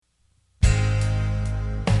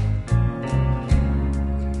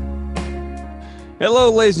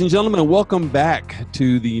Hello, ladies and gentlemen, and welcome back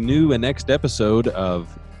to the new and next episode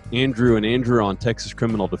of Andrew and Andrew on Texas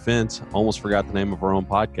Criminal Defense. Almost forgot the name of our own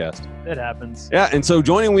podcast. It happens. Yeah, and so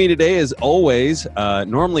joining me today, as always,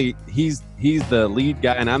 normally he's the lead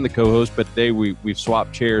guy and I'm the co-host, but today we've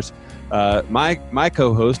swapped chairs. My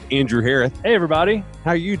co-host Andrew Harris. Hey, everybody.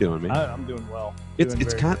 How are you doing, man? I'm doing well. It's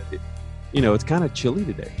kind of, it's kind of chilly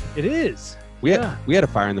today. It is. We had a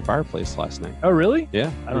fire in the fireplace last night. Oh, really?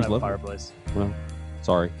 Yeah, I don't have a fireplace. Well,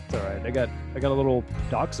 sorry. It's all right. I got a little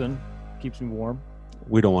dachshund. Keeps me warm.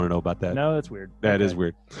 We don't want to know about that. No, that's weird. That is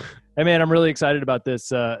weird. Hey, man, I'm really excited about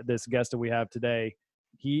this guest that we have today.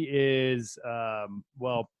 He is, I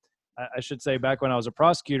should say back when I was a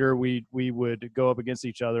prosecutor, we would go up against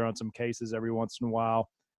each other on some cases every once in a while.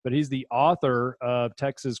 But he's the author of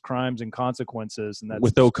Texas Crimes and Consequences. And that's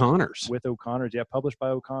with O'Connors. With O'Connors. Yeah, published by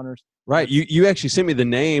O'Connors. Right. You actually sent me the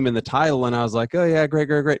name and the title, and I was like, oh, yeah,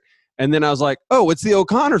 great. And then I was like, oh, it's the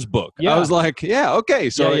O'Connors book. Yeah. I was like, yeah, okay.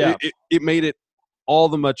 So it made it all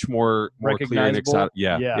the much more clear and exciting.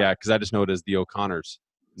 Yeah, because I just know it as the O'Connors.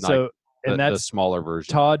 And that's the smaller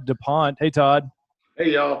version. Todd DuPont. Hey, Todd.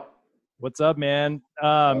 Hey, y'all. What's up, man?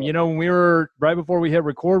 When we were right before we hit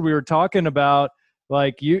record, we were talking about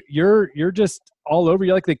like you're just all over.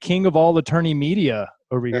 You're like the king of all attorney media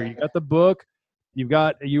over here. You got the book.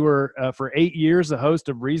 You were for 8 years the host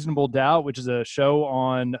of Reasonable Doubt, which is a show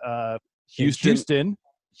on Houston.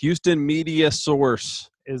 Houston Media Source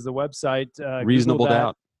is the website. Reasonable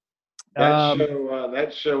Doubt.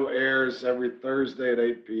 That show airs every Thursday at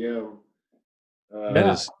 8 p.m.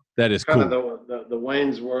 That is kind cool. of the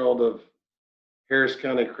Wayne's World of Harris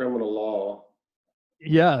County criminal law.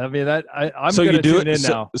 Yeah, I mean I'm so going to tune in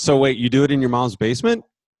now. So wait, you do it in your mom's basement?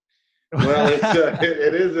 Well,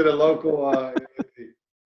 it is at a local,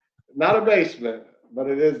 not a basement, but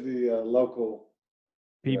it is the local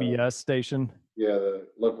PBS station. Yeah, the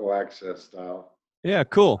local access style. Yeah,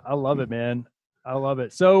 cool. I love it, man. I love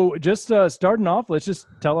it. So just starting off, let's just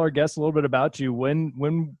tell our guests a little bit about you.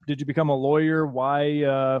 When did you become a lawyer?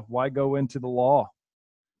 Why go into the law?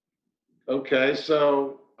 Okay,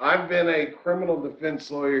 so I've been a criminal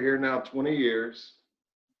defense lawyer here now 20 years.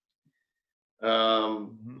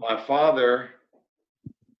 My father,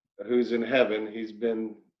 who's in heaven, he's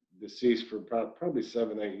been deceased for probably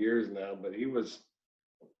 7-8 years now, but he was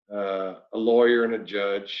a lawyer and a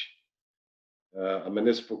judge, a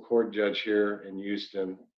municipal court judge here in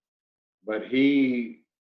Houston. But I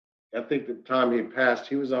think the time he passed,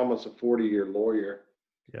 he was almost a 40-year lawyer.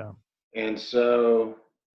 Yeah. And so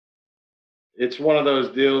it's one of those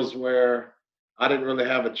deals where I didn't really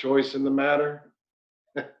have a choice in the matter.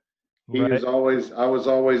 I was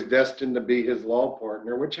always destined to be his law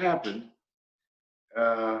partner, which happened.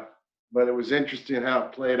 But it was interesting how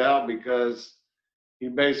it played out because he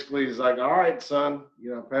basically is like, all right, son,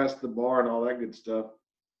 I passed the bar and all that good stuff.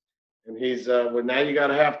 And he's, well, now you got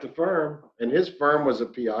to have the firm. And his firm was a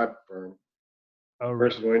PI firm,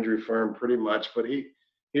 personal injury firm pretty much. But he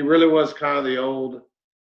really was kind of the old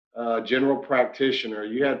general practitioner.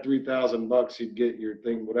 You had $3,000, he'd get your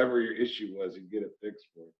thing, whatever your issue was, he'd get it fixed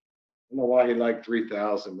for you. I don't know why he liked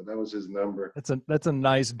 3,000, but that was his number. That's a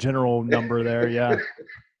nice general number there, yeah.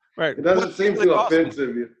 Right. It doesn't seem too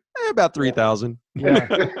offensive. About 3,000. Yeah.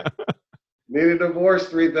 Need a divorce,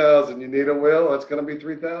 3,000. You need a will, it's going to be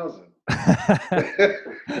 3,000.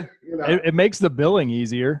 It makes the billing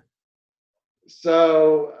easier.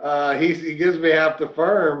 So he gives me half the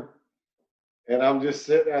firm, and I'm just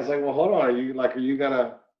sitting. I was like, well, hold on. Are you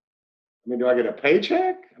gonna? Do I get a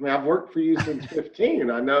paycheck? I've worked for you since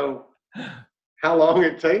 15. I know how long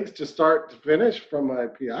it takes to start to finish from my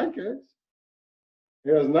PI case. He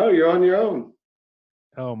goes, no, you're on your own.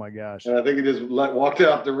 Oh my gosh. And I think he just walked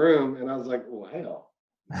out the room, and I was like, well, hell.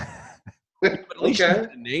 But at least you had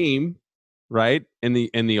a name, right? And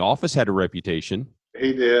the office had a reputation.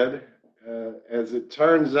 He did. As it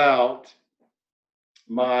turns out,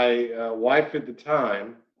 my wife at the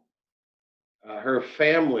time, her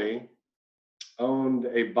family owned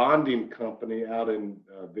a bonding company out in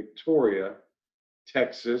Victoria,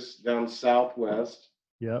 Texas, down southwest.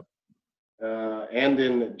 Yep. And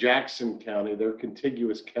in Jackson County, they're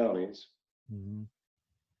contiguous counties. Mm-hmm.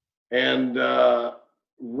 And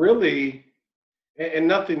really, and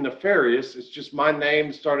nothing nefarious, it's just my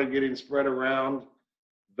name started getting spread around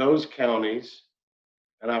those counties.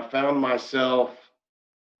 And I found myself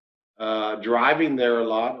driving there a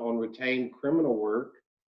lot on retained criminal work.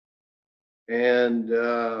 And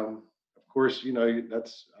of course,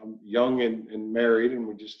 I'm young and married, and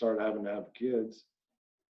we just started having to have kids.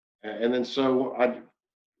 And then so I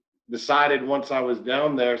decided once I was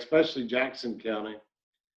down there, especially Jackson County,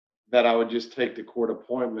 that I would just take the court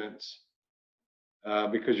appointments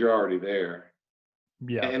because you're already there.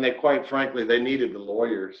 Yeah. And they, quite frankly, they needed the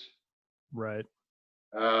lawyers. Right.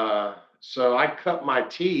 So I cut my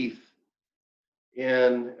teeth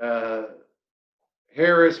in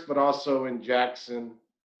Harris, but also in Jackson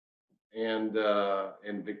and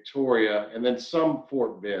in Victoria, and then some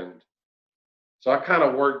Fort Bend. So I kind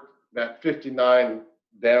of worked that 59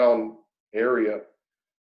 down area.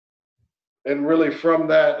 And really from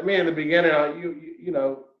that, I mean, in the beginning, you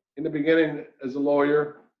know, in the beginning as a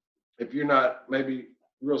lawyer, if you're not maybe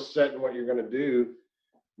real set in what you're going to do,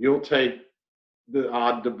 you'll take the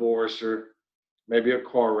odd divorce or maybe a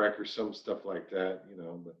car wreck or some stuff like that, you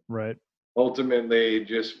know. But right. Ultimately,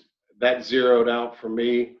 just that zeroed out for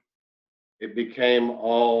me. It became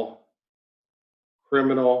all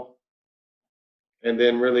criminal. And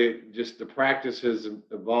then really just the practice has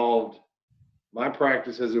evolved. My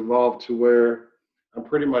practice has evolved to where I'm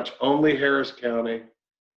pretty much only Harris County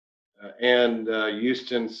and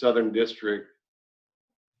Houston Southern District.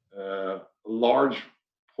 A large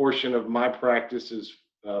portion of my practice is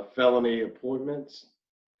felony appointments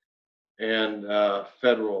and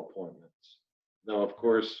federal appointments. Though, of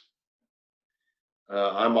course,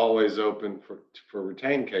 I'm always open for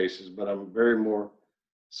retained cases, but I'm very more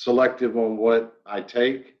selective on what I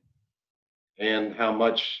take and how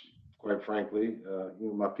much, quite frankly, you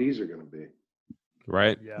know, my fees are going to be.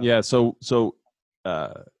 Right. Yeah. So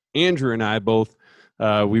Andrew and I both,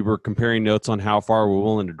 we were comparing notes on how far we're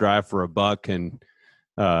willing to drive for a buck. And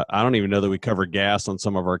I don't even know that we cover gas on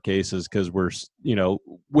some of our cases because we're, you know,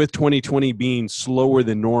 with 2020 being slower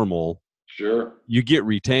than normal. Sure. You get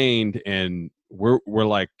retained and we're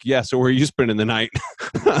like, yeah, so where are you spending the night?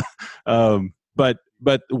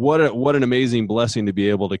 But what an amazing blessing to be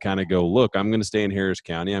able to kind of go, look, I'm going to stay in Harris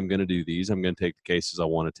County. I'm going to do these. I'm going to take the cases I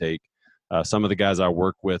want to take. Some of the guys I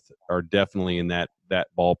work with are definitely in that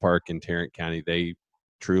ballpark in Tarrant County. They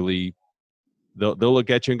truly, they'll look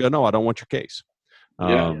at you and go, no, I don't want your case.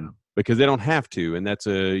 Because they don't have to. And that's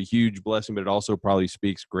a huge blessing, but it also probably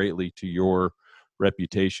speaks greatly to your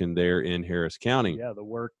reputation there in Harris County. Yeah, the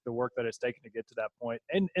work that it's taken to get to that point.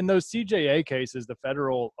 And in those CJA cases, the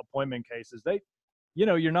federal appointment cases, they, you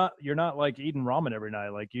know, you're not like eating ramen every night.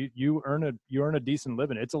 Like you earn a decent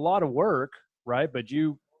living. It's a lot of work, right? But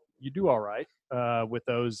you do all right with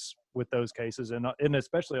those cases, and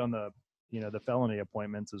especially on the, you know, the felony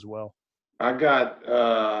appointments as well. I got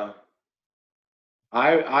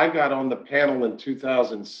I got on the panel in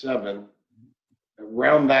 2007.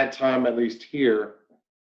 Around that time, at least here,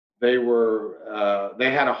 they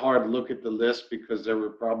had a hard look at the list because there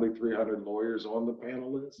were probably 300 lawyers on the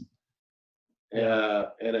panel list.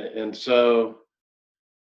 And so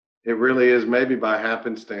it really is maybe by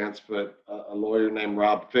happenstance, but a lawyer named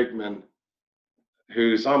Rob Fickman,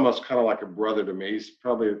 who's almost kind of like a brother to me. He's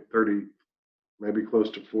probably a 30, maybe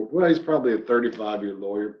close to 40. Well, he's probably a 35-year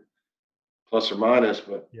lawyer, plus or minus.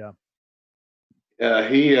 But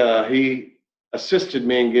he assisted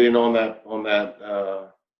me in getting on that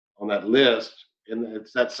list. And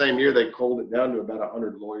it's that same year they culled it down to about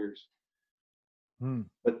 100 lawyers.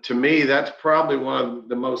 But to me, that's probably one of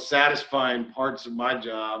the most satisfying parts of my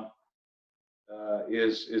job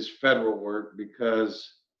is federal work,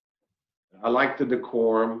 because I like the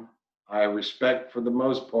decorum. I respect, for the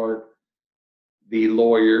most part, the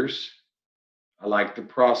lawyers. I like the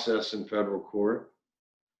process in federal court.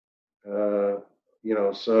 You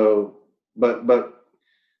know, so, but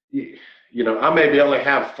you know, I maybe only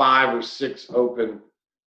have 5 or 6 open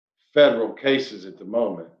federal cases at the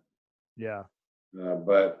moment. Yeah.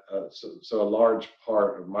 But so a large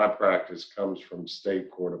part of my practice comes from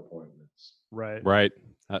state court appointments. Right. Right.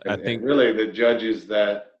 I think really the judges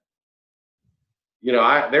that, you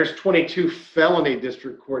know, there's 22 felony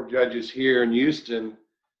district court judges here in Houston.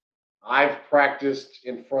 I've practiced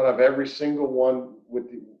in front of every single one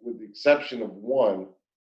with the exception of one.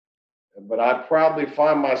 But I probably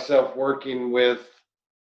find myself working with,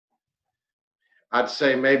 I'd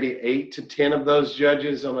say maybe 8 to 10 of those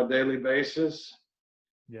judges on a daily basis.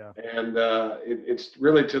 Yeah. And it's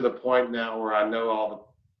really to the point now where I know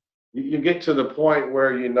you get to the point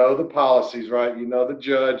where you know the policies, right? You know the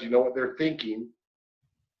judge, you know what they're thinking.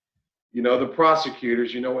 You know the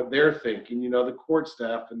prosecutors, you know what they're thinking. You know the court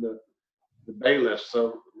staff and the bailiffs.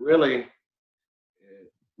 So really,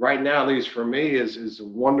 right now, at least for me, is a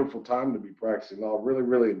wonderful time to be practicing. I'll really,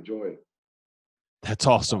 really enjoy it. That's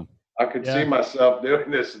awesome. I could see myself doing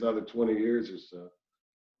this another 20 years or so.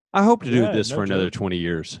 I hope to do this for another 20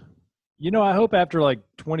 years. You know, I hope after like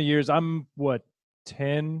 20 years, I'm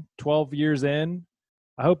 10, 12 years in.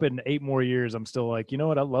 I hope in 8 more years, I'm still like, you know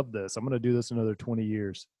what? I love this. I'm going to do this another 20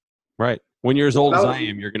 years. Right. When you're as old as I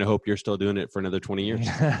am, you're going to hope you're still doing it for another 20 years.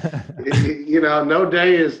 No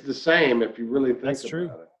day is the same if you really think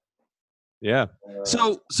about it. Yeah.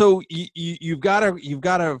 So you've got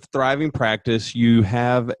a thriving practice. You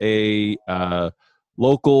have a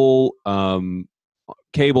local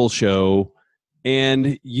cable show,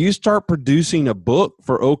 and you start producing a book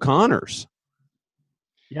for O'Connors.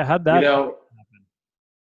 Yeah, how'd that happen?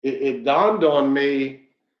 It dawned on me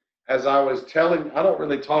as I was telling. I don't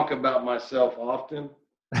really talk about myself often.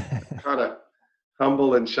 Kind of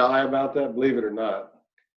humble and shy about that, believe it or not.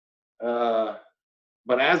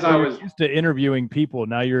 But as I was used to interviewing people,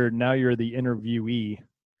 now you're the interviewee.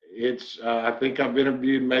 It's I think I've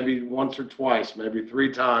interviewed maybe once or twice, maybe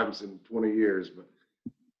 3 times in 20 years. But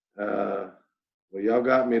well, y'all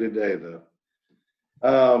got me today,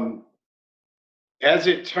 though. As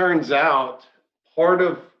it turns out, part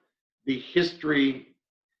of the history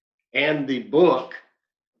and the book,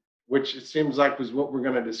 which it seems like was what we're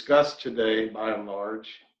going to discuss today, by and large,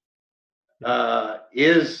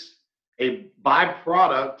 is a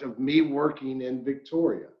byproduct of me working in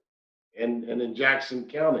Victoria and in Jackson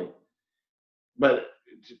County. But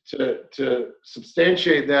to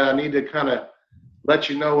substantiate that, I need to kind of let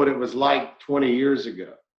you know what it was like 20 years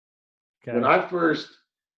ago. Okay. When I first,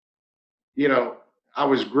 I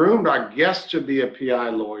was groomed, I guess, to be a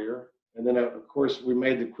PI lawyer. And then, of course, we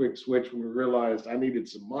made the quick switch when we realized I needed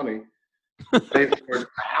some money to pay for a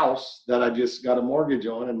house that I just got a mortgage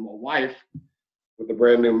on, and my wife with a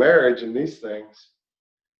brand new marriage and these things.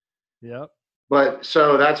 Yep. But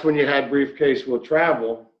so that's when you had Briefcase Will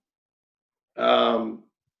Travel. But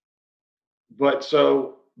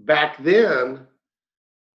so back then,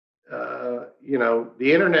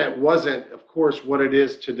 the internet wasn't, of course, what it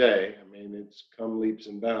is today. I mean, it's come leaps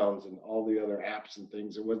and bounds and all the other apps and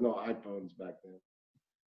things. There was no iPhones back then.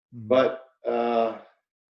 Mm-hmm. But,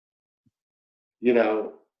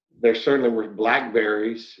 there certainly were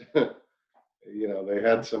BlackBerries. They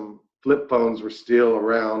had some flip phones were still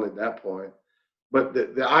around at that point. But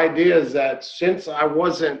the idea is that since I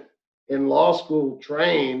wasn't in law school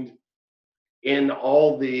trained in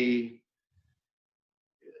all the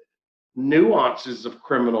nuances of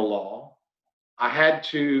criminal law, I had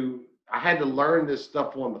to learn this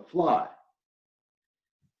stuff on the fly.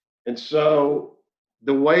 And so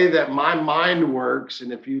the way that my mind works,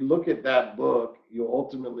 and if you look at that book, you'll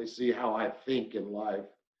ultimately see how I think in life.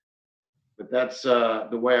 But that's the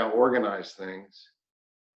way I organize things.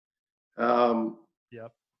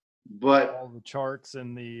 Yep. But all the charts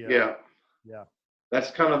and the yeah. That's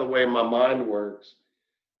kind of the way my mind works.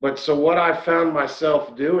 But so what I found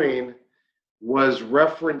myself doing was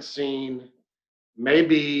referencing,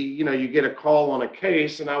 maybe, you get a call on a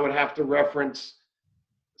case and I would have to reference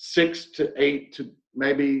 6 to 8 to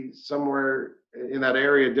maybe somewhere in that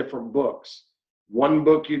area, different books. One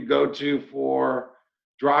book you'd go to for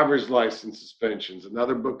driver's license suspensions,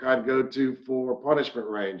 another book I'd go to for punishment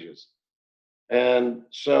ranges. And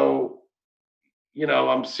so,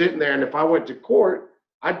 I'm sitting there, and if I went to court,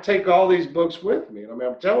 I'd take all these books with me. I mean,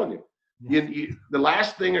 I'm telling you, the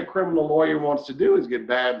last thing a criminal lawyer wants to do is get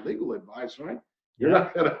bad legal advice, right? You're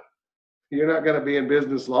not gonna be in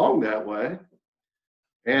business long that way.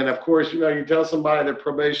 And of course, you tell somebody they're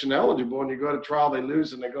probation eligible, and you go to trial, they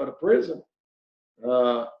lose, and they go to prison.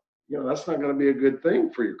 That's not going to be a good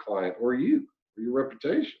thing for your client or you, for your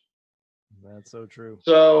reputation. That's so true.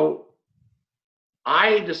 So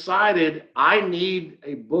I decided I need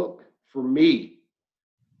a book for me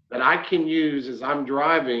that I can use as I'm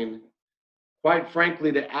driving, quite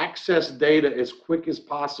frankly, to access data as quick as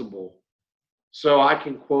possible so I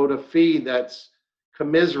can quote a fee that's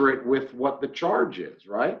commiserate with what the charge is,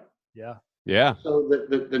 right? Yeah. Yeah. So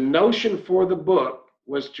the notion for the book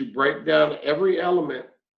was to break down every element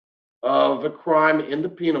of a crime in the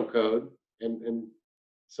penal code and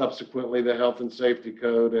subsequently the health and safety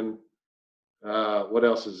code and what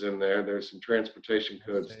else is in there? There's some transportation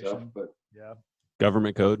code stuff, but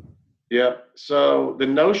government code. Yep. So the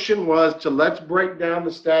notion was to let's break down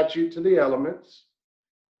the statute to the elements,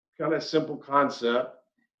 kind of simple concept,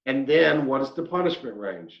 and then what is the punishment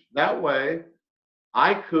range? That way,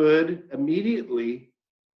 I could immediately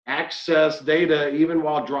access data even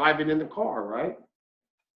while driving in the car, right?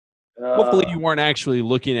 Hopefully you weren't actually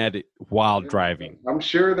looking at it while driving. I'm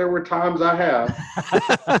sure there were times I have.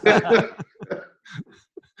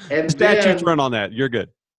 And statutes run on that. You're good.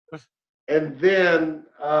 And then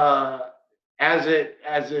as it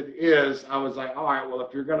is, I was like, all right, well,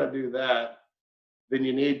 if you're going to do that, then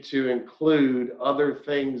you need to include other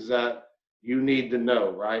things that you need to know,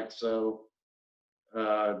 right? So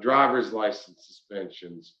driver's license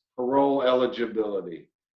suspensions, parole eligibility,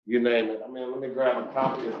 you name it. I mean, let me grab a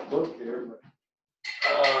copy of the book here. But,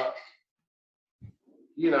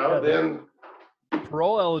 then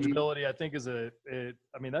parole eligibility, I think, is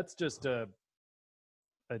that's just a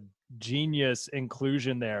genius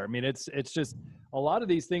inclusion there. I mean, it's just a lot of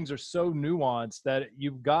these things are so nuanced that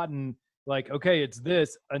you've gotten like, okay, it's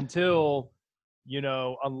this until,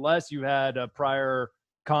 unless you had a prior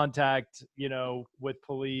contact, with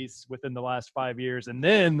police within the last 5 years, and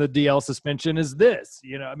then the DL suspension is this,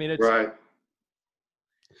 I mean, it's right.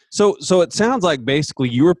 So it sounds like basically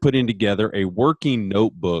you were putting together a working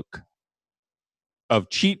notebook of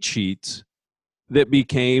cheat sheets that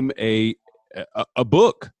became a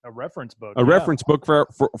book, a reference book, reference book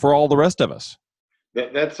for all the rest of us.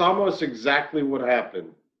 That's almost exactly what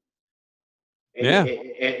happened.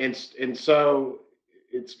 And so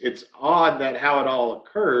it's odd that how it all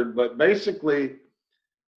occurred, but basically,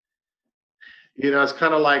 it's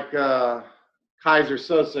kind of like Kaiser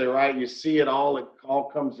Sose, right? You see it all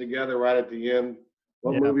comes together right at the end.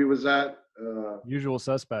 What movie was that? Usual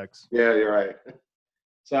Suspects. Yeah, you're right.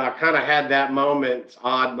 So I kind of had that moment. It's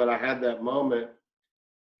odd, but I had that moment,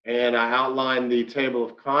 and I outlined the table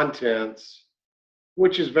of contents,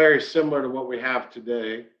 which is very similar to what we have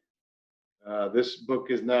today. This book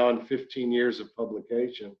is now in 15 years of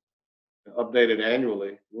publication, updated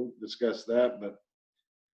annually. We'll discuss that, but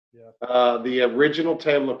the original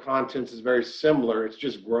table of contents is very similar. It's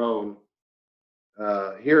just grown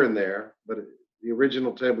here and there, but the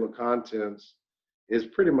original table of contents is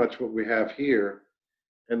pretty much what we have here.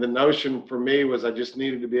 And the notion for me was I just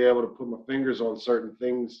needed to be able to put my fingers on certain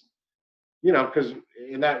things, because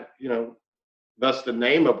in that, that's the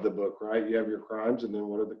name of the book, right? You have your crimes, and then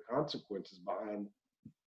what are the consequences behind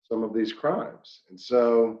some of these crimes? And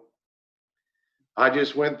so I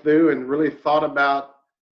just went through and really thought about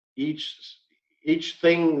each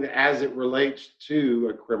thing as it relates to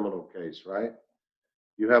a criminal case, right?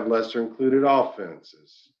 You have lesser included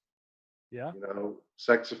offenses. Yeah.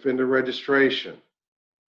 Sex offender registration,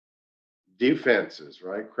 defenses,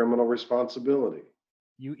 right? Criminal responsibility.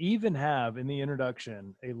 You even have in the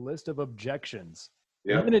introduction a list of objections.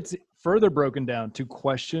 Yeah. And it's further broken down to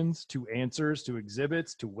questions, to answers, to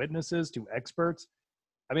exhibits, to witnesses, to experts.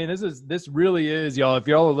 I mean, this really is, y'all. If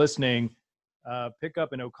y'all are listening, pick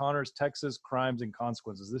up an O'Connor's Texas Crimes and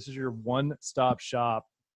Consequences. This is your one-stop shop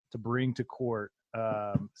to bring to court.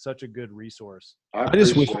 Such a good resource. I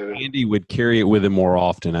just wish Andy would carry it with him more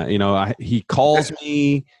often. He calls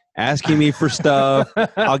me asking me for stuff.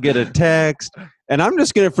 I'll get a text, and I'm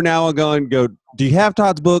just gonna for now on go. Do you have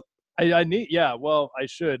Todd's book? I need. Yeah, well, I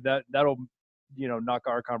should. That'll knock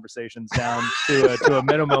our conversations down to a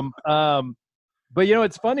minimum. But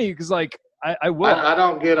it's funny because I will. I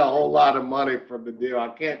don't get a whole lot of money from the deal. I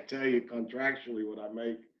can't tell you contractually what I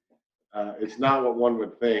make. It's not what one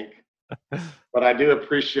would think. But I do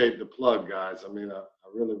appreciate the plug, guys. I mean, I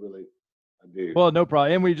really, really, I do. Well, no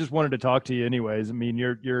problem. And we just wanted to talk to you anyways. I mean,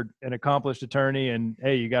 you're an accomplished attorney, and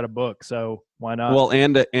hey, you got a book, so why not? Well,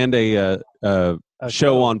 and a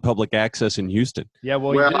show on public access in Houston. Yeah,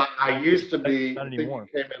 well, I used to be. Not anymore.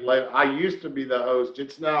 Came in late. I used to be the host.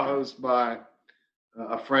 It's now hosted by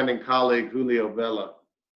a friend and colleague, Julio Vela.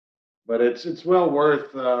 But it's well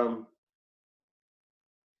worth.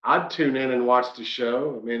 I'd tune in and watch the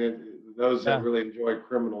show. I mean, those that really enjoy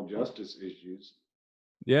criminal justice issues.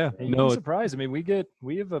 Yeah, you'd be surprised. I mean,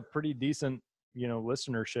 we have a pretty decent,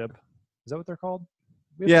 listenership. Is that what they're called?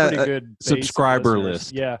 We have a pretty good subscriber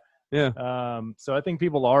list. Yeah. So I think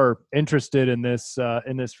people are interested in this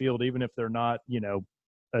field, even if they're not,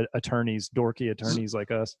 attorneys, dorky attorneys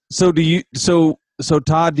like us. So so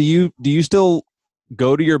Todd, do you still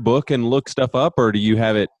go to your book and look stuff up, or do you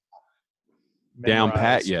have it down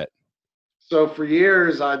pat yet? So for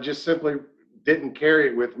years, I just simply didn't carry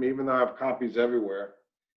it with me, even though I have copies everywhere.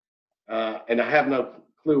 And I have no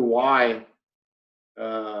clue why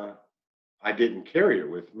I didn't carry it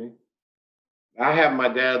with me. I have my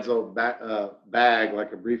dad's old bag,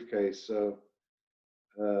 like a briefcase. So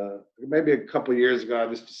maybe a couple of years ago, I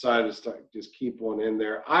just decided to just keep one in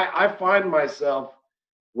there. I find myself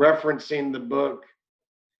referencing the book,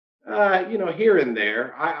 here and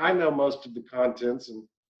there. I know most of the contents, and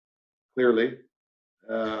clearly,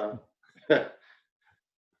 and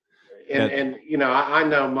I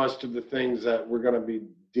know most of the things that we're going to be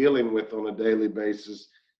dealing with on a daily basis,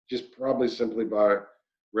 just probably simply by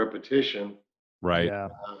repetition. Right. Yeah.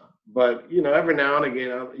 But every now and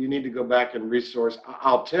again, you need to go back and resource.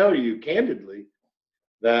 I'll tell you candidly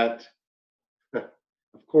that,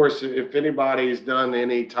 of course, if anybody's done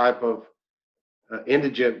any type of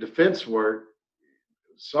indigent defense work,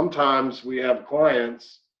 sometimes we have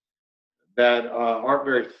clients that aren't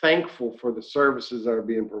very thankful for the services that are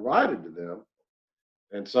being provided to them.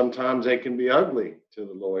 And sometimes they can be ugly to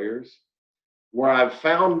the lawyers. Where I've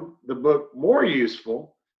found the book more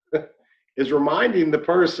useful is reminding the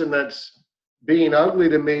person that's being ugly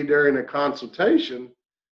to me during a consultation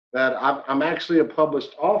that I'm actually a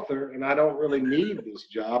published author and I don't really need this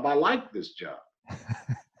job. I like this job.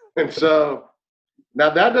 And so now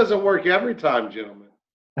that doesn't work every time, gentlemen.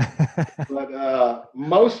 But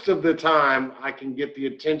most of the time I can get the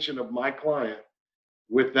attention of my client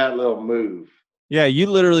with that little move. Yeah, you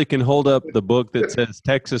literally can hold up the book that says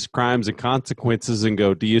Texas Crimes and Consequences and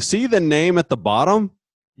go, do you see the name at the bottom?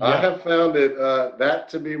 Yeah. I have found it that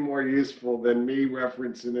to be more useful than me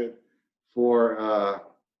referencing it for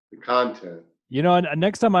the content. You know,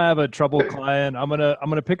 next time I have a troubled client, I'm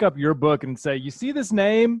gonna pick up your book and say, you see this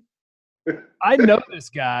name? I know this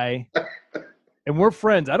guy, and we're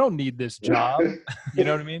friends. I don't need this job. You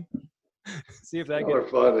know what I mean? See if that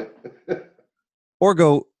gets funny. Or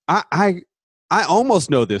go, I almost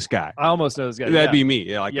know this guy. I almost know this guy. That'd be me.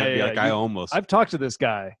 Yeah, I almost. I've talked to this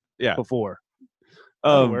guy before.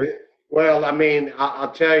 Well, I mean,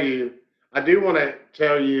 I'll tell you, I do want to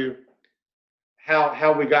tell you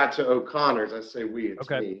how we got to O'Connor's. I say we, it's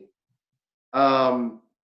me.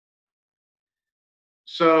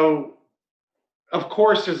 So, of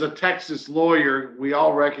course, as a Texas lawyer, we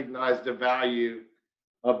all recognize the value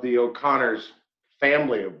of the O'Connor's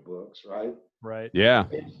family of books, right? Right. Yeah.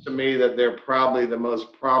 It seems to me that they're probably the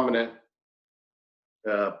most prominent.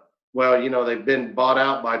 Well, you know, they've been bought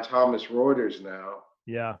out by Thomas Reuters now.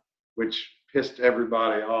 Yeah. Which pissed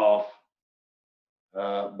everybody off.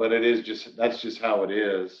 But that's just how it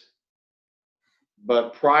is.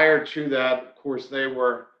 But prior to that, of course, they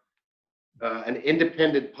were an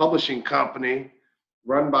independent publishing company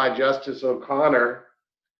run by Justice O'Connor,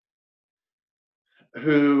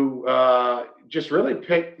 who just really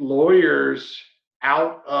picked lawyers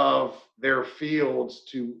out of their fields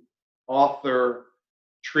to author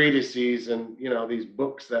treatises and, you know, these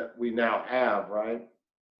books that we now have, right?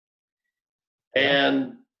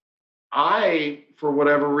 And I, for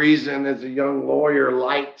whatever reason, as a young lawyer,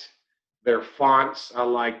 liked their fonts. I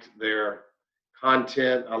liked their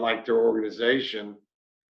content. I liked their organization.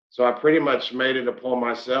 So I pretty much made it upon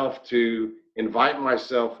myself to invite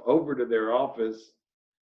myself over to their office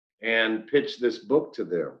and pitch this book to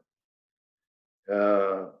them.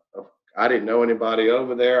 I didn't know anybody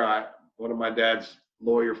over there. One of my dad's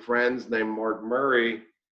lawyer friends named Mark Murray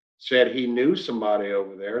said he knew somebody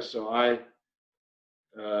over there. So I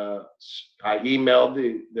emailed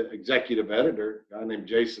the executive editor, a guy named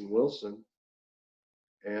Jason Wilson,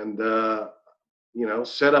 and you know,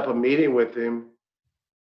 set up a meeting with him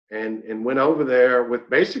and went over there with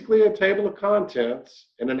basically a table of contents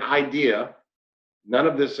and an idea. None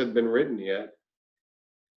of this had been written yet.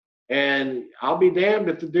 And I'll be damned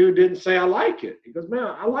if the dude didn't say, I like it. He goes, man,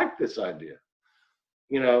 I like this idea.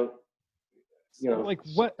 You know, like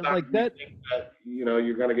what, like that, you know,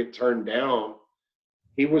 you're going to get turned down.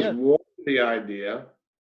 He was warm to the idea.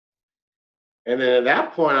 And then at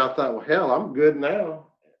that point, I thought, well, hell, I'm good now.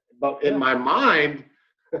 But in my mind,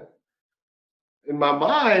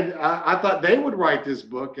 I thought they would write this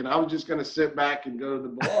book, and I was just going to sit back and go to the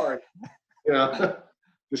bar, you know,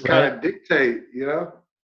 just kind of dictate, you know.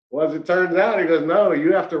 Well, as it turns out, he goes, no,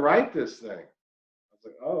 you have to write this thing. I was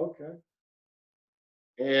like, oh, okay.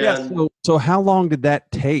 And so how long did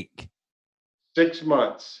that take? 6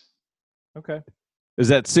 months. Okay. Is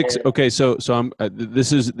that six? Okay, so I'm.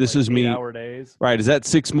 This is like me. 8-hour days. Right. Is that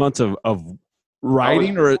 6 months of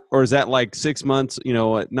writing, or is that like 6 months? You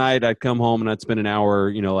know, at night I'd come home and I'd spend an hour,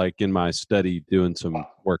 you know, like in my study doing some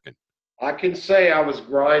working. I can say I was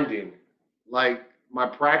grinding. Like my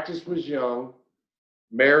practice was young,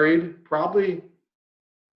 married, probably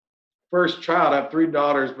first child. I have 3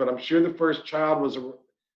 daughters, but I'm sure the first child was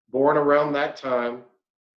born around that time,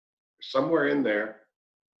 somewhere in there.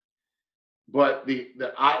 But the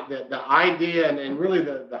idea and really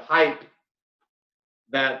the hype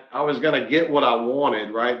that I was going to get what I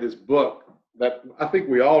wanted, right? This book that I think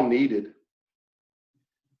we all needed.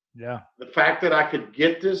 Yeah. The fact that I could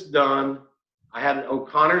get this done, I had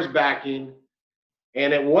O'Connor's backing,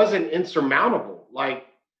 and it wasn't insurmountable. Like,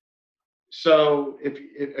 so if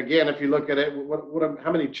you look at it,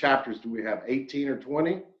 how many chapters do we have? 18 or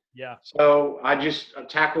 20? Yeah. So I just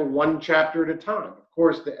tackle one chapter at a time. Of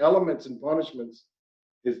course, the Elements and Punishments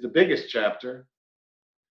is the biggest chapter.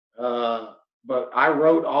 But I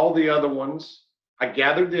wrote all the other ones. I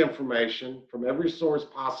gathered the information from every source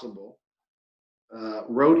possible,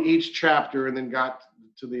 wrote each chapter, and then got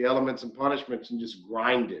to the Elements and Punishments and just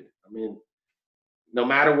grinded. I mean, no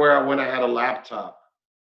matter where I went, I had a laptop.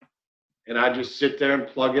 And I just sit there and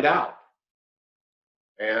plug it out.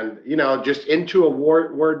 And, just into a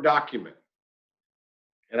Word document.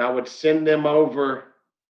 And I would send them over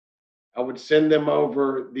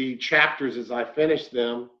the chapters as I finished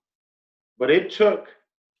them. But it took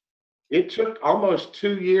almost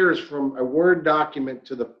 2 years from a Word document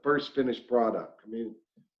to the first finished product. I mean,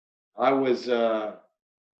 I was, I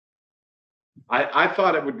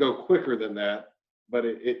thought it would go quicker than that, but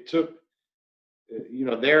it took,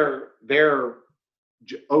 their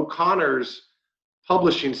O'Connor's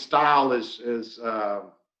publishing style is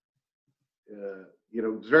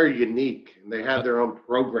very unique, and they had their own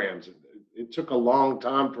programs. It took a long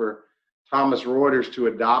time for Thomson Reuters to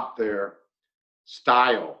adopt their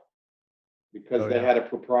style because they had a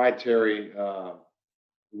proprietary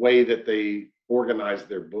way that they organized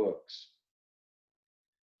their books.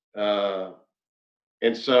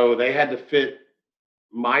 And so they had to fit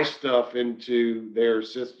my stuff into their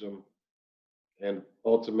system, and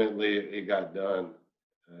ultimately it got done.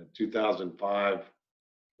 2005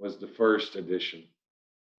 was the first edition.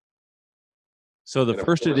 So the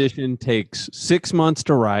first edition takes 6 months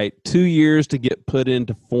to write, 2 years to get put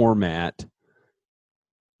into format.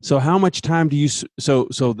 So how much time do you?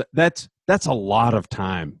 So that's a lot of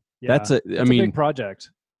time. Yeah, that's a big project.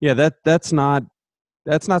 Yeah, that's not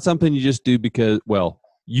something you just do because, well,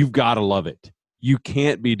 you've got to love it. You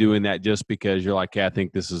can't be doing that just because you're like, hey, I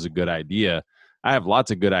think this is a good idea. I have lots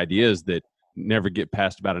of good ideas that never get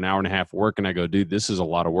past about an hour and a half work, and I go, dude, this is a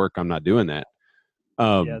lot of work. I'm not doing that.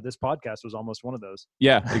 This podcast was almost one of those.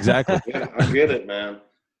 Yeah, exactly. Yeah, I get it, man.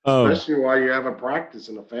 Especially while you have a practice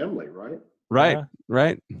and a family, right? Right.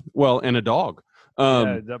 Well, and a dog.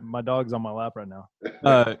 My dog's on my lap right now.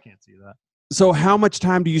 I can't see that. So how much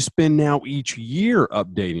time do you spend now each year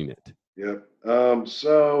updating it? Yeah.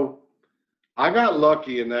 So I got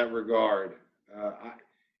lucky in that regard.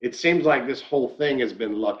 It seems like this whole thing has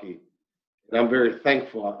been lucky, and I'm very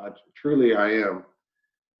thankful. Truly I am.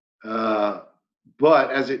 But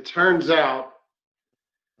as it turns out,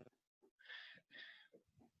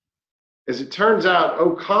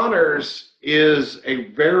 O'Connor's is a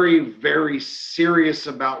very, very serious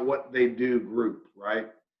about what they do group, right?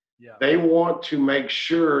 Yeah. They want to make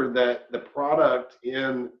sure that the product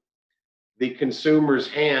in the consumer's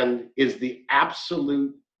hand is the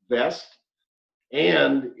absolute best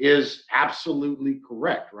and is absolutely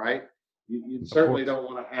correct, right? You certainly don't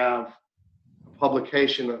want to have a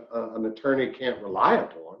publication an attorney can't rely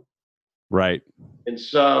upon. Right. And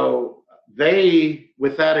so they,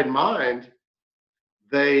 with that in mind,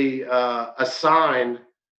 they assigned,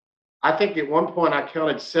 I think at one point I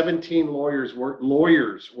counted 17 lawyers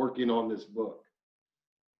working on this book,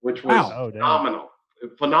 which was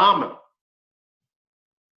phenomenal.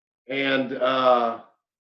 And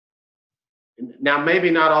now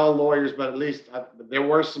maybe not all lawyers, but at least there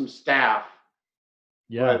were some staff.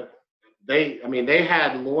 Yeah. But they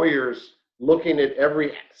had lawyers looking at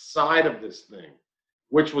every side of this thing,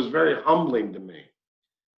 which was very humbling to me.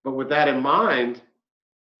 But with that in mind,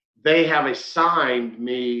 they have assigned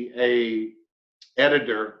me a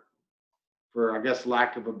editor, for I guess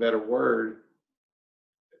lack of a better word,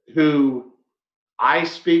 who I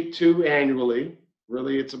speak to annually.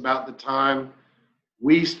 Really, it's about the time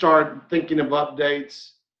we start thinking of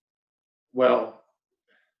updates. Well,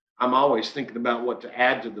 I'm always thinking about what to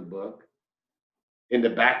add to the book in the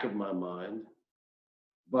back of my mind.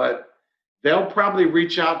 But they'll probably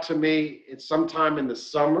reach out to me at sometime in the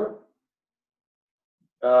summer,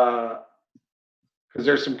 because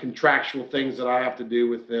there's some contractual things that I have to do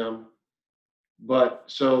with them. But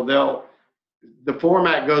so the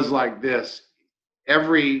format goes like this.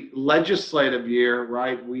 Every legislative year,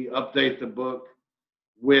 right, we update the book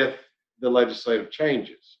with the legislative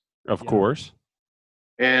changes. Of course.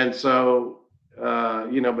 And so,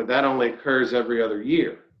 but that only occurs every other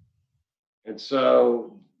year. And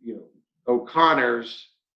so, O'Connor's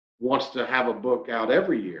wants to have a book out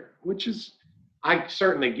every year, which is, I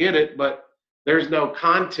certainly get it, but there's no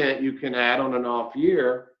content you can add on an off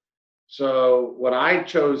year. So what I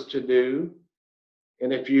chose to do,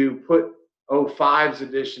 and if you put 05's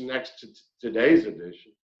edition next to today's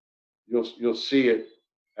edition, you'll see it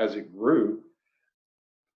as it grew.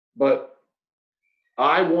 But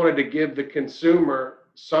I wanted to give the consumer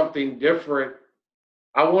something different.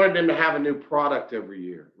 I wanted them to have a new product every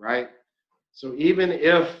year, right? So even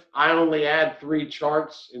if I only add 3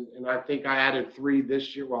 charts, and I think I added 3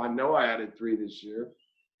 this year, well, I know I added 3 this year,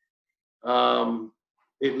 at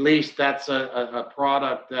least that's a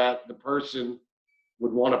product that the person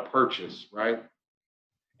would want to purchase, right?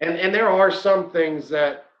 And there are some things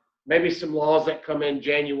that maybe some laws that come in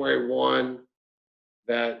January 1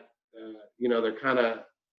 that, they're kind of,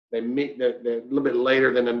 they're a little bit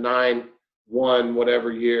later than the 9/1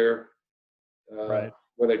 whatever year, right.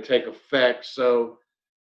 where they take effect. So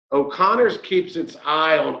O'Connor's keeps its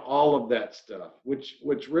eye on all of that stuff, which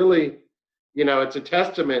really, it's a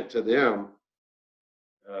testament to them,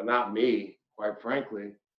 not me, quite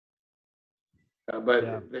frankly.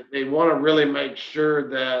 But they want to really make sure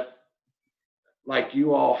that, like,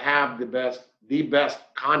 you all have the best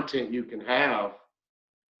content you can have.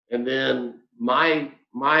 And then my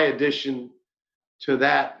addition to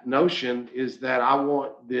that notion is that I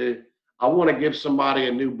want to give somebody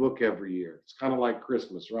a new book every year. It's kind of like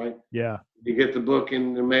Christmas, right? Yeah. You get the book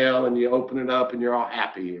in the mail and you open it up and you're all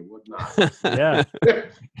happy and whatnot. Yeah.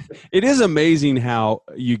 It is amazing how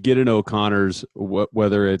you get an O'Connor's,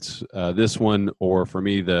 whether it's this one or, for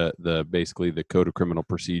me, the basically the Code of Criminal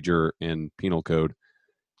Procedure and Penal Code.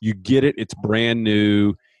 You get it. It's brand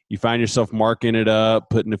new. You find yourself marking it up,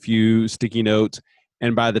 putting a few sticky notes.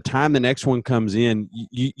 And by the time the next one comes in,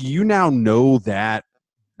 you now know that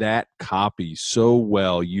copy so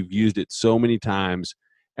well. You've used it so many times.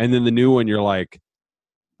 And then the new one, you're like,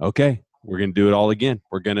 okay, we're going to do it all again.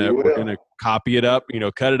 We're going to copy it up,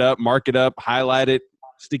 cut it up, mark it up, highlight it,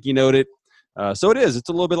 sticky note it. So it's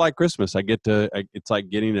a little bit like Christmas. It's like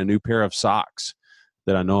getting a new pair of socks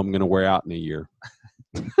that I know I'm going to wear out in a year.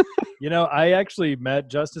 I actually met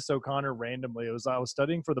Justice O'Connor randomly. I was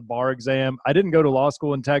studying for the bar exam. I didn't go to law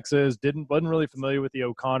school in Texas. Wasn't really familiar with the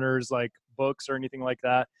O'Connors, like, books or anything like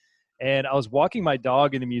that. And I was walking my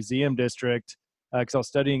dog in the museum district because I was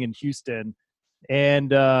studying in Houston.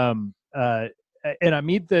 And I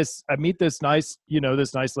meet this nice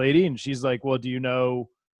lady, and she's like, well, do you know,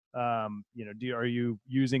 are you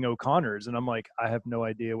using O'Connor's? And I'm like, I have no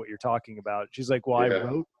idea what you're talking about. She's like, well,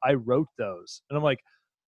 yeah. I wrote those. And I'm like,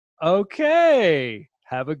 okay,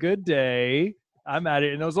 have a good day. I'm at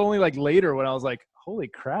it. And it was only like later when I was like, holy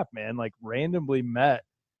crap, man, like randomly met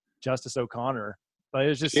Justice O'Connor. But it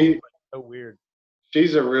was just so weird.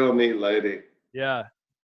 She's a real neat lady. Yeah.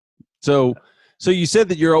 So you said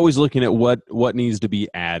that you're always looking at what needs to be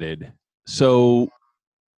added. So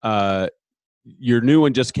your new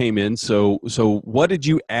one just came in. So what did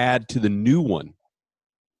you add to the new one?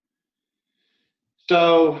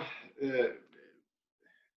 So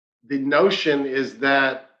the notion is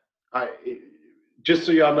that, just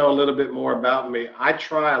so y'all know a little bit more about me, I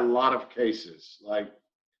try a lot of cases. Like,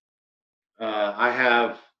 I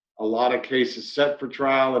have a lot of cases set for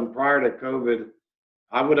trial, and prior to COVID,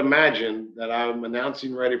 I would imagine that I'm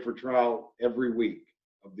announcing ready for trial every week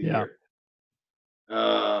of the year.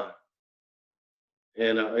 And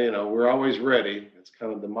we're always ready. That's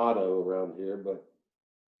kind of the motto around here. But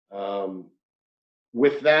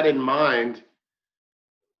with that in mind,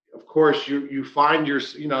 of course, you find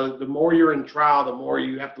the more you're in trial, the more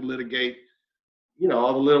you have to litigate,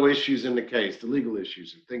 all the little issues in the case, the legal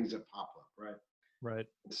issues and things that pop up, right? Right.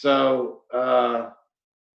 So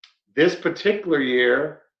this particular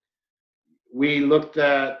year, we looked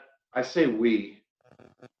at, I say we,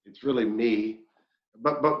 it's really me,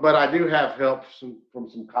 but I do have help from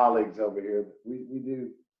some colleagues over here. We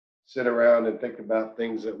do sit around and think about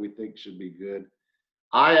things that we think should be good.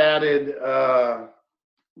 I added,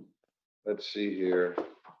 let's see here.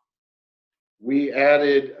 We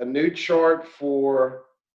added a new chart for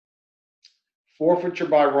forfeiture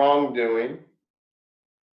by wrongdoing.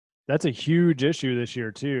 That's a huge issue this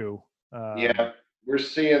year too. Yeah, we're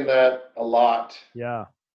seeing that a lot. Yeah.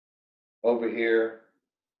 Over here.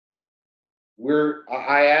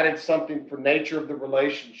 I added something for nature of the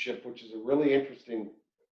relationship, which is a really interesting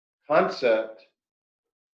concept,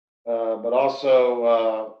 but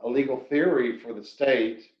also a legal theory for the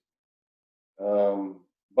state.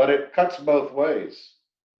 But it cuts both ways.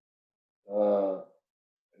 But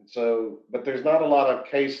there's not a lot of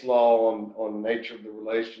case law on nature of the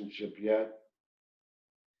relationship yet.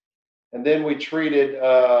 And then we treated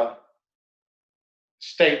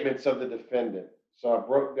statements of the defendant. So I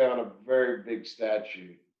broke down a very big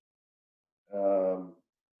statute,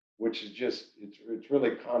 which is it's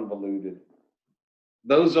really convoluted.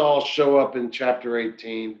 Those all show up in chapter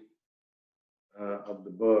 18 of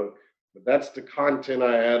the book, but that's the content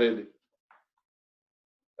I added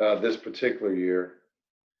this particular year.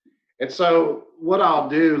 And so what I'll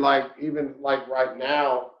do, even right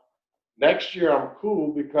now, next year I'm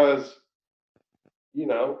cool because,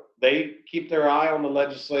 they keep their eye on the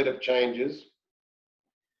legislative changes.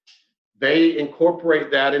 They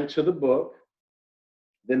incorporate that into the book.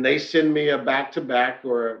 Then they send me a back-to-back,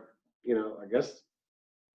 or, I guess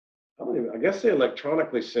they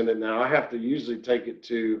electronically send it now. I have to usually take it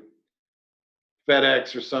to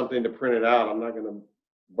FedEx or something to print it out, I'm not going to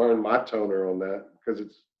burn my toner on that because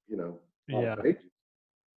it's, yeah. pages.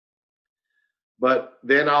 But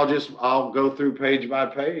then I'll go through page by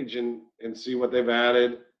page and see what they've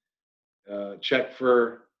added, check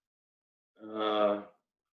for,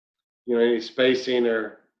 any spacing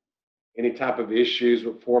or any type of issues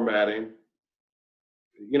with formatting.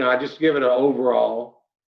 I just give it an overall,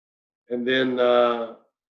 and then,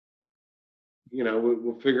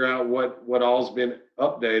 we'll figure out what all's been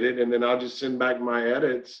updated, and then I'll just send back my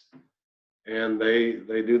edits, and they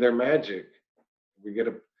do their magic. We get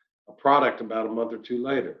a product about a month or two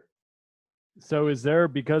later. So is there,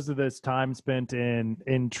 because of this time spent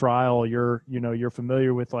in trial, you're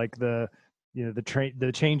familiar with like the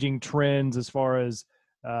changing trends as far as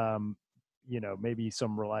maybe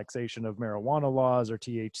some relaxation of marijuana laws or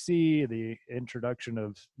THC, the introduction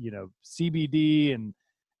of CBD,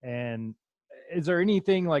 and is there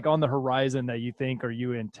anything like on the horizon that you think or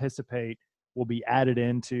you anticipate will be added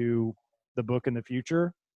into the book in the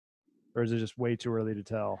future, or is it just way too early to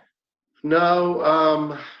tell? No,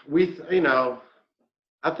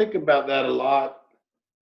 I think about that a lot.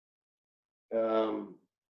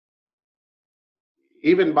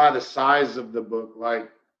 Even by the size of the book, like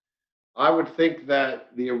I would think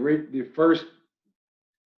that the first,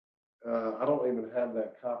 I don't even have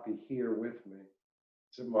that copy here with me.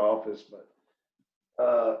 It's in my office, but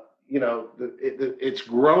it's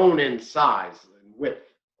grown in size and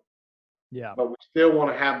width. Yeah. But we still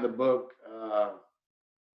want to have the book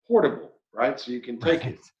portable, right? So you can take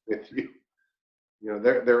it with you.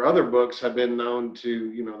 Their other books have been known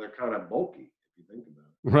to, they're kind of bulky if you think about it.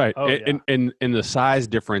 Right. Oh, and the size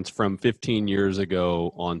difference from 15 years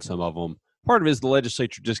ago on some of them, part of it is the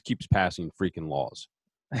legislature just keeps passing freaking laws.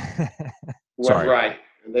 Well, right.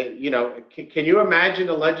 Can you imagine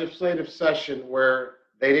a legislative session where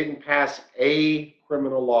they didn't pass a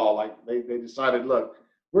criminal law? Like they decided, look,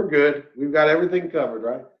 we're good. We've got everything covered,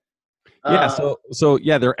 right? Yeah. So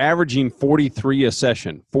they're averaging 43 a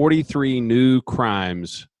session, 43 new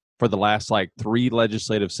crimes for the last like 3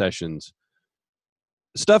 legislative sessions.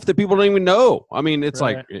 Stuff that people don't even know. I mean, it's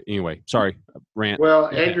right. Like, anyway, sorry, rant. Well,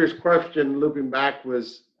 Andrew's question, looping back,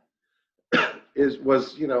 was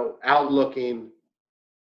outlooking,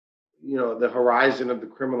 the horizon of the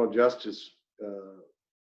criminal justice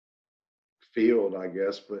field, I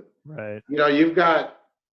guess. But right, you've got,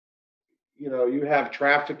 you have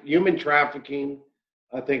human trafficking.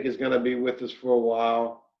 I think is going to be with us for a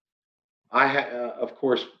while. Of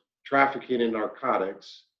course, trafficking in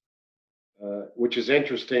narcotics, which is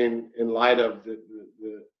interesting in light of the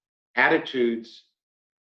attitudes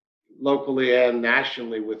locally and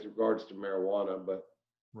nationally with regards to marijuana. But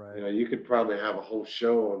right, you could probably have a whole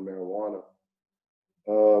show on marijuana.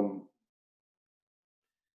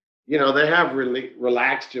 They have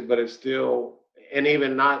relaxed it, but it's still, and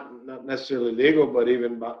even not necessarily legal, but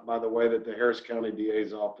even by the way that the Harris County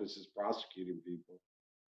DA's office is prosecuting people,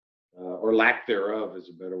 or lack thereof is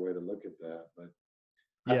a better way to look at that. But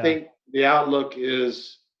I think the outlook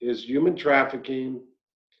is human trafficking,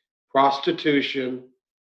 prostitution,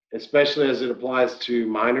 especially as it applies to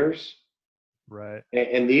minors. Right.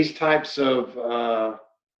 And these types of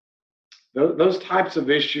those types of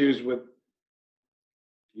issues with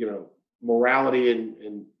morality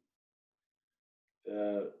and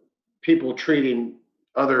people treating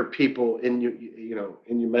other people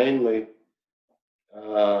inhumanely.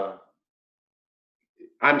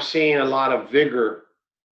 I'm seeing a lot of vigor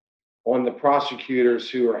on the prosecutors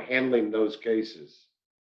who are handling those cases,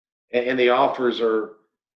 and the offers are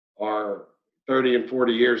 30 and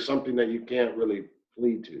 40 years, something that you can't really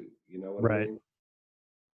plead to. You know what I mean?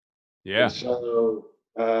 Yeah. And so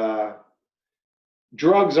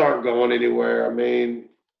drugs aren't going anywhere. I mean,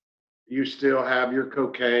 you still have your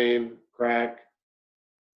cocaine, crack,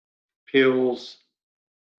 pills,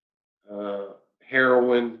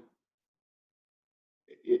 heroin,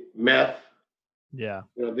 meth. Yeah.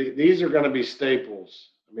 These are going to be staples.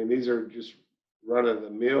 I mean, these are just run of the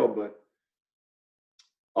mill, but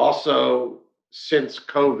also since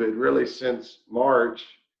COVID, really since March,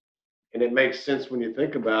 and it makes sense when you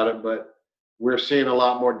think about it, but we're seeing a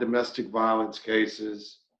lot more domestic violence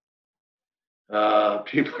cases.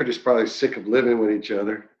 People are just probably sick of living with each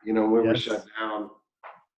other, when we're shut down.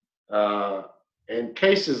 And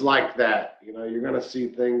cases like that, you're going to see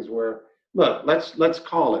things where, look, let's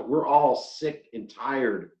call it. We're all sick and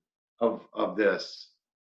tired of this,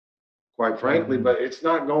 quite frankly, but it's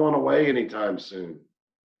not going away anytime soon.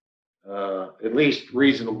 At least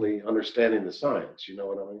reasonably understanding the science, you know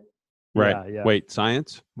what I mean? Right. Yeah. Wait,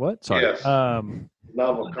 science? What? Sorry. Yes.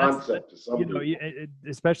 Novel concept.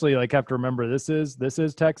 Especially like have to remember this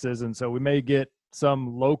is Texas, and so we may get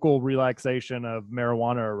some local relaxation of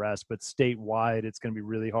marijuana arrest, but statewide it's going to be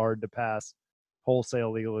really hard to pass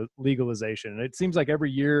wholesale legalization. And it seems like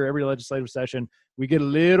every year, every legislative session, we get a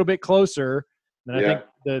little bit closer. And I think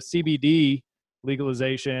the CBD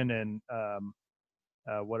legalization and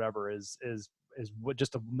whatever is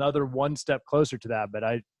just another one step closer to that. But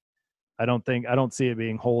I don't see it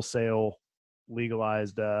being wholesale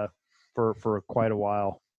legalized for quite a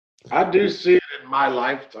while. I do see it in my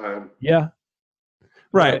lifetime. Yeah.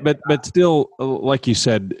 Right, but still, like you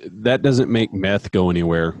said, that doesn't make meth go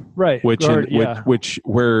anywhere. Right. Which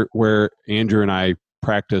where Andrew and I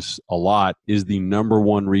practice a lot is the number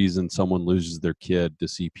one reason someone loses their kid to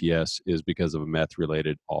CPS is because of a meth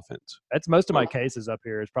related offense. That's most of my cases up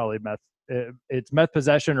here is probably meth. It's meth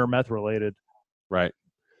possession or meth related. Right.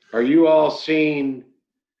 Are you all seeing?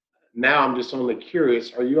 Now I'm just only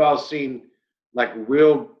curious. Are you all seeing like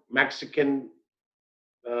real Mexican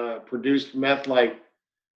produced meth, like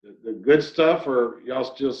the good stuff, or y'all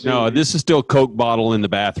still see? No, this is still Coke bottle in the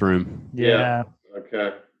bathroom. Yeah.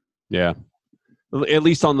 Okay. Yeah. At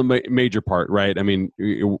least on the major part, right? I mean,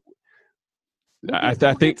 I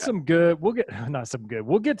think some good. We'll get not some good.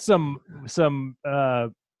 We'll get some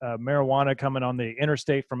marijuana coming on the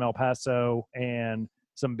interstate from El Paso, and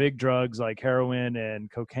some big drugs like heroin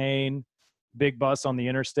and cocaine. Big bus on the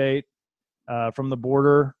interstate from the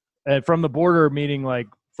border, and from the border meaning like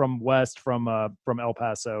from west from El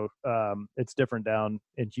Paso. It's different down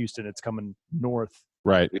in Houston. It's coming north.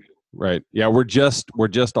 Right. Yeah, we're just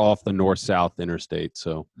off the north-south interstate.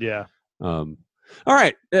 So yeah. All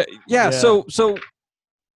right. Yeah. So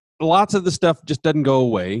lots of the stuff just doesn't go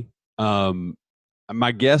away.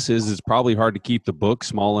 My guess is it's probably hard to keep the book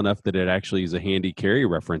small enough that it actually is a handy carry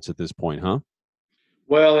reference at this point, huh?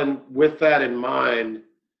 Well, and with that in mind,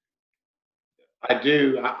 I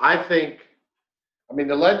think,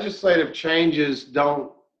 the legislative changes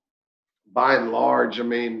don't, by and large,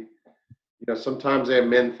 sometimes they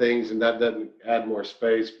amend things and that doesn't add more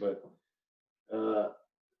space, but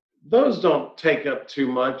those don't take up too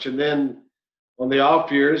much. And then on the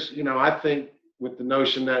off years, I think with the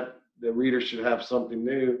notion that the reader should have something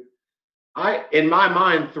new, in my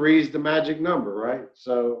mind, 3 is the magic number, right?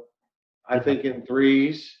 So I think in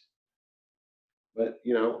 3s, but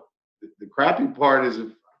the crappy part is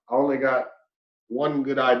if I only got one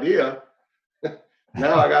good idea,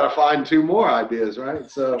 now I got to find 2 more ideas, right?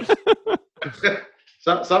 So,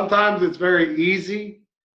 sometimes it's very easy,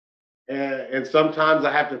 and sometimes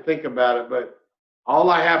I have to think about it. But all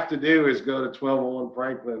I have to do is go to 1201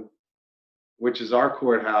 Franklin, which is our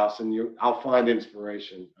courthouse, and I'll find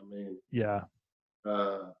inspiration. Yeah.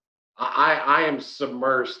 I am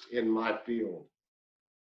submersed in my field.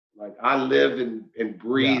 Like I live and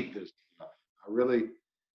breathe this stuff. I really,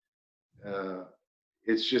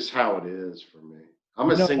 it's just how it is for me. I'm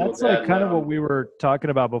a single that's dad like kind now. of what we were talking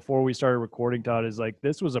about before we started recording, Todd, is like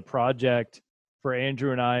this was a project for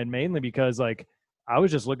Andrew and I, and mainly because like I was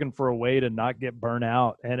just looking for a way to not get burnt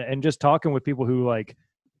out, and just talking with people who like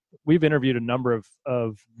we've interviewed a number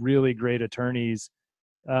of really great attorneys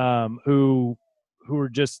who are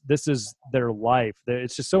just, this is their life.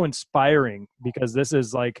 It's just so inspiring because this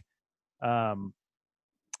is like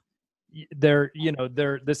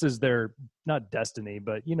this is their, not destiny,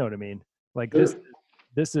 but you know what I mean? Like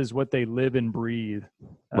this is what they live and breathe.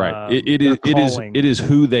 Right. It is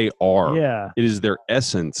who they are. Yeah. It is their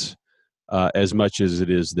essence as much as it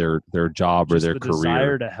is their job just or their the career.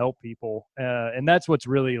 Desire to help people. And that's what's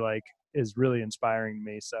really is really inspiring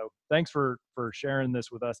to me. So thanks for sharing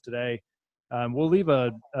this with us today. We'll leave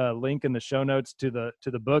a link in the show notes to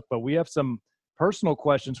the book, but we have some personal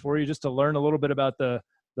questions for you just to learn a little bit about the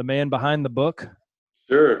man behind the book.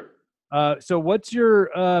 Sure. So what's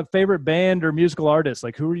your favorite band or musical artist?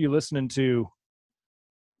 Like, who are you listening to?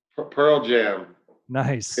 Pearl Jam.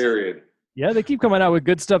 Nice. Period. Yeah, they keep coming out with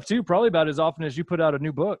good stuff too, probably about as often as you put out a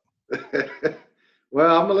new book.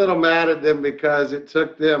 Well, I'm a little mad at them because it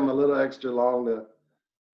took them a little extra long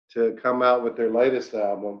to come out with their latest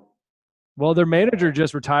album. Well, their manager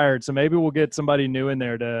just retired, so maybe we'll get somebody new in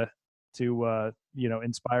there to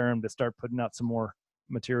inspire them to start putting out some more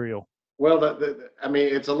material. Well,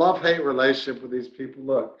 it's a love-hate relationship with these people.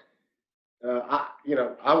 Look, I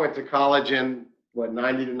went to college in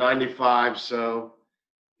 90 to 95, so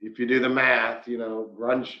if you do the math,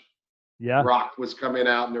 grunge rock was coming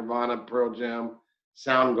out, Nirvana, Pearl Jam,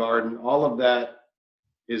 Soundgarden, all of that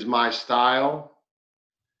is my style.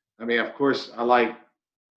 Of course, I like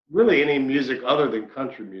really any music other than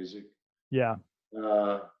country music. Yeah.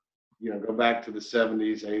 go back to the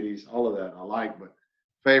 70s, 80s, all of that I like, but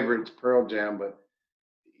favorite's Pearl Jam. But,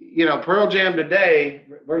 Pearl Jam today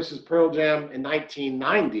versus Pearl Jam in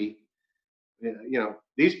 1990,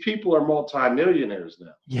 these people are multimillionaires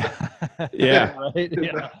now. Yeah. Yeah. Right?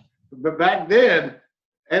 Yeah. But back then,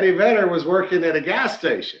 Eddie Vedder was working at a gas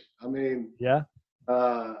station. I mean, yeah.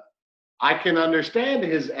 I can understand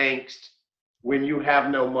his angst when you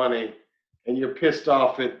have no money and you're pissed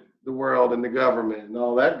off at the world and the government and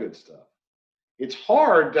all that good stuff. It's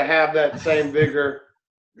hard to have that same vigor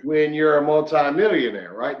when you're a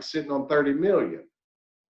multimillionaire, right? Sitting on 30 million.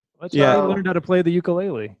 That's why he learned how to play the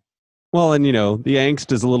ukulele. Well, and the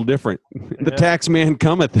angst is a little different. The tax man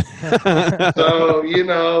cometh.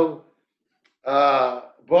 So,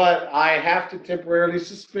 but I have to temporarily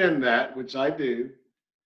suspend that, which I do.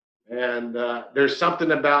 And there's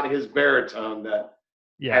something about his baritone that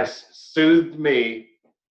has soothed me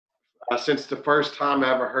since the first time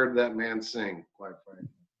I ever heard that man sing, quite frankly.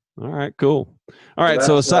 All right, cool. All right,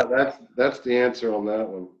 so that's the answer on that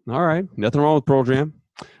one. All right, nothing wrong with Pearl Jam.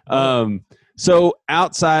 So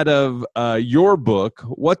outside of your book,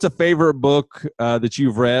 what's a favorite book that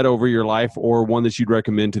you've read over your life, or one that you'd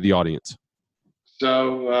recommend to the audience?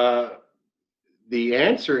 So the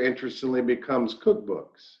answer, interestingly, becomes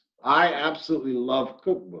cookbooks. I absolutely love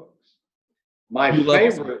cookbooks. My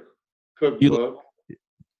favorite cookbook.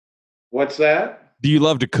 What's that? Do you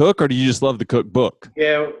love to cook, or do you just love the cookbook?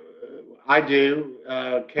 Yeah, I do.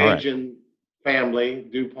 Cajun family,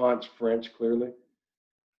 DuPont's French, clearly.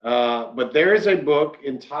 But there is a book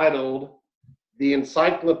entitled The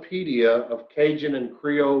Encyclopedia of Cajun and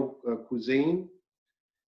Creole Cuisine,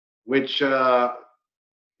 which is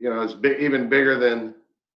even bigger than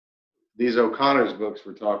these O'Connor's books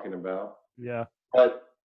we're talking about. Yeah. But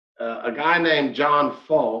a guy named John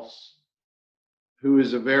False, who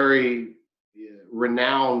is a very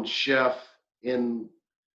renowned chef in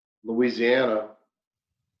Louisiana,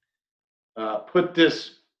 put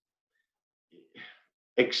this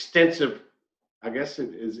extensive, I guess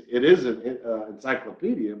it is an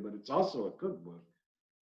encyclopedia, but it's also a cookbook.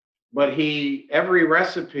 But every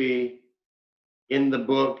recipe in the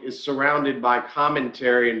book is surrounded by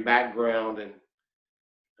commentary and background, and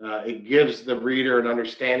it gives the reader an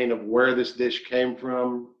understanding of where this dish came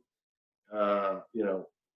from,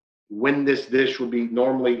 when this dish would be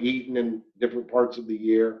normally eaten in different parts of the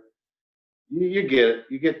year. You get it.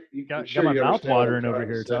 You got my mouth watering over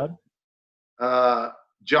here, Todd.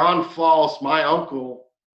 John False, my uncle,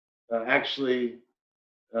 actually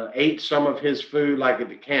ate some of his food like at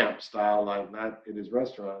the camp style, like not at his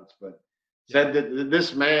restaurants, but said that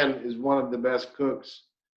this man is one of the best cooks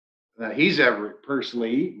he's ever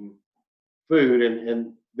personally eaten food.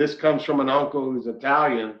 And this comes from an uncle who's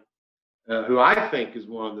Italian, who I think is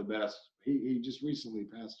one of the best. He just recently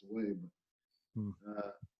passed away, but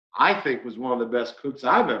I think was one of the best cooks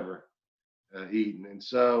I've ever eaten. And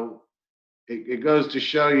so it goes to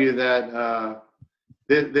show you that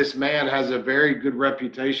this man has a very good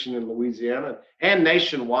reputation in Louisiana and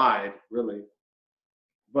nationwide, really.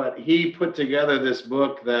 But he put together this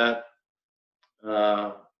book that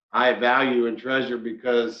I value and treasure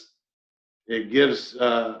because it gives,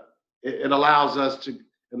 it allows us to,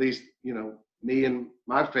 at least, me and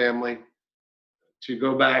my family, to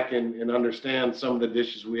go back and understand some of the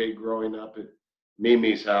dishes we ate growing up at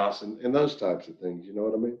Mimi's house and those types of things. You know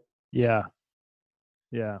what I mean? Yeah.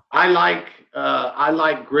 Yeah. I like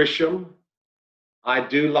Grisham. I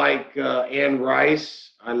do like Anne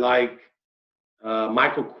Rice. I like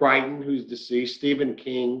Michael Crichton, who's deceased, Stephen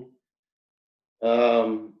King.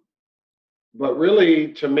 But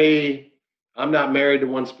really, to me, I'm not married to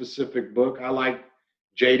one specific book. I like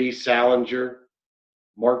J.D. Salinger,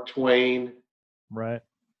 Mark Twain. Right.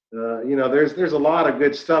 There's a lot of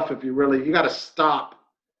good stuff if you got to stop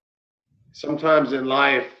sometimes in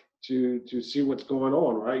life to see what's going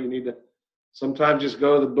on, right? You need to sometimes just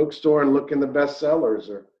go to the bookstore and look in the bestsellers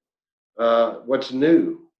or what's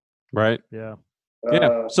new. Right. Yeah.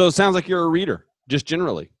 Yeah. So it sounds like you're a reader, just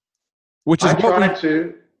generally, which is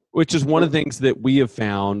which is one of the things that we have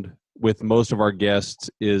found with most of our guests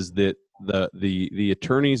is that the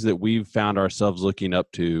attorneys that we've found ourselves looking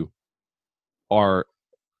up to are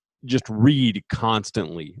just read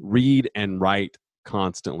and write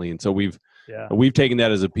constantly. And so we've taken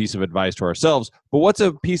that as a piece of advice to ourselves. But what's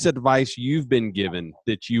a piece of advice you've been given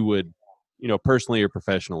that you would, personally or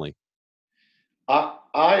professionally? When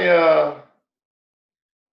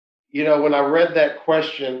I read that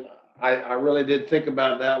question, I really did think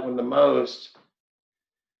about that one the most.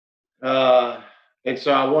 And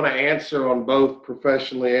so I want to answer on both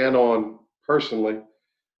professionally and on personally.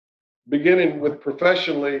 Beginning with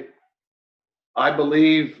professionally, I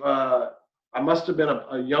believe I must have been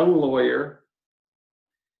a young lawyer.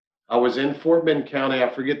 I was in Fort Bend County. I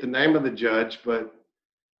forget the name of the judge, but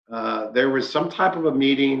there was some type of a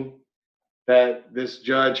meeting that this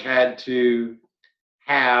judge had to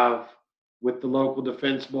have with the local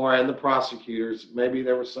defense bar and the prosecutors. Maybe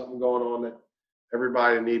there was something going on that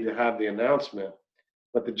everybody needed to have the announcement.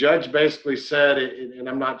 But the judge basically said, and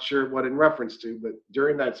I'm not sure what in reference to, but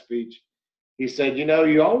during that speech, he said,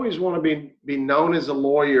 you always want to be known as a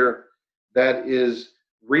lawyer that is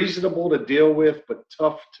reasonable to deal with, but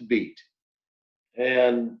tough to beat.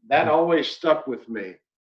 And that always stuck with me,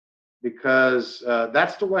 because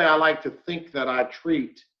that's the way I like to think that I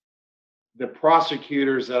treat the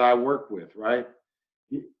prosecutors that I work with, right?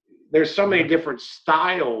 There's so many different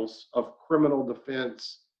styles of criminal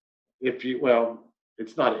defense.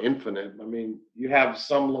 It's not infinite. I mean, you have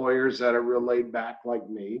some lawyers that are real laid back like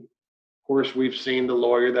me. Of course, we've seen the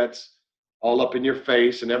lawyer that's all up in your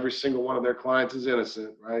face and every single one of their clients is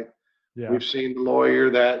innocent, right? Yeah. We've seen the lawyer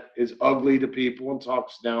that is ugly to people and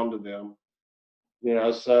talks down to them.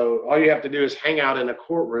 So all you have to do is hang out in a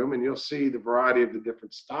courtroom and you'll see the variety of the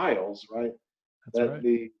different styles, right? That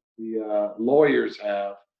the lawyers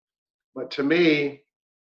have. But to me,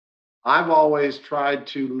 I've always tried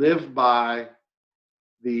to live by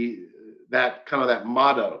that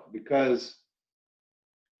motto, because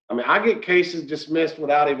I get cases dismissed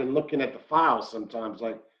without even looking at the file sometimes.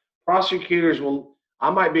 Like prosecutors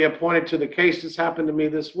I might be appointed to the case. This happened to me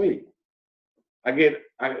this week.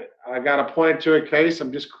 I got appointed to a case.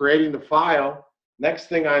 I'm just creating the file. Next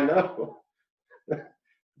thing I know,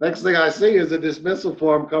 next thing I see is a dismissal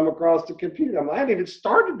form come across the computer. I haven't even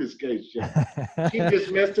started this case yet. She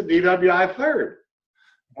dismissed a DWI third.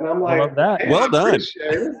 And I'm like, love that. Well done.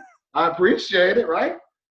 I appreciate it, right?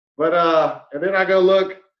 But and then I go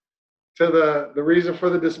look to the reason for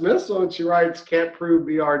the dismissal, and she writes, can't prove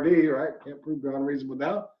BRD, right? Can't prove beyond reasonable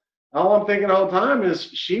doubt. All I'm thinking the whole time is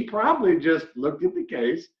she probably just looked at the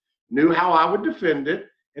case, knew how I would defend it,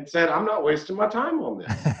 and said, I'm not wasting my time on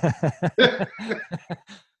this.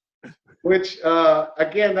 Which,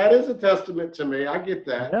 again, that is a testament to me. I get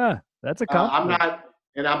that. Yeah, that's a compliment.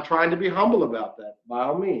 I'm trying to be humble about that, by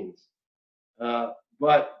all means.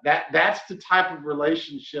 But that's the type of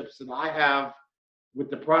relationships that I have with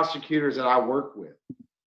the prosecutors that I work with.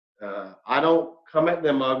 I don't come at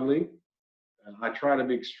them ugly. I try to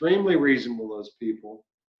be extremely reasonable to those people.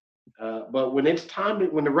 But when it's time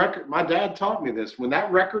when the record, my dad taught me this, when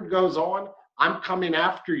that record goes on, I'm coming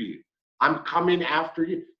after you. I'm coming after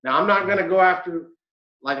you. Now, I'm not going to go after,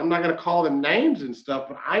 I'm not going to call them names and stuff,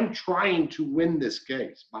 but I'm trying to win this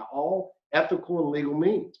case by all ethical and legal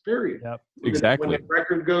means, period. Yep. Exactly. When the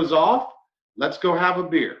record goes off, let's go have a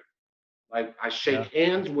beer. I shake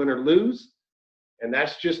hands, win or lose, and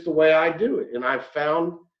that's just the way I do it. And I've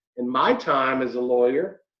found in my time as a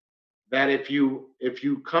lawyer that if you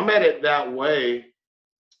come at it that way,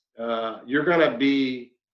 you're going to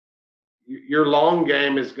be, your long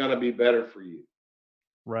game is going to be better for you.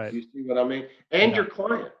 Right. You see what I mean? And your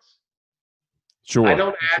clients. Sure. I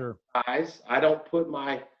don't advertise. I don't put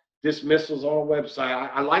my dismissals on a website.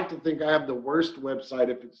 I like to think I have the worst website,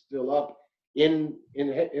 if it's still up, in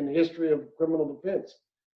the history of criminal defense.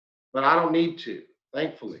 But I don't need to,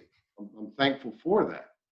 thankfully. I'm thankful for that.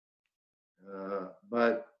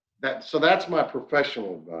 But that's my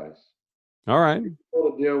professional advice. All right.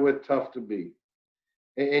 People to deal with, tough to beat.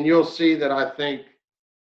 And you'll see that I think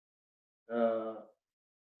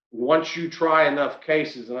once you try enough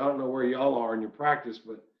cases, and I don't know where y'all are in your practice,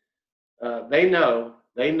 but they know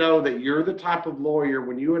that you're the type of lawyer,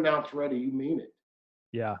 when you announce ready, you mean it.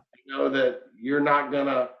 Yeah. They know that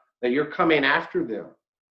that you're coming after them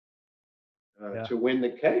to win the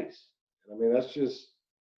case.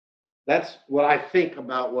 That's what I think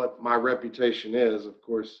about what my reputation is. Of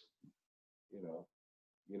course,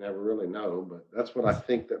 you never really know, but that's what I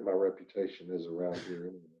think that my reputation is around here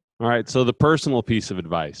anyway. All right. So the personal piece of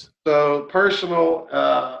advice. So personal,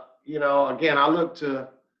 again, I look to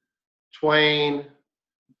Twain,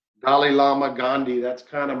 Dalai Lama, Gandhi. That's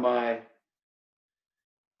kind of I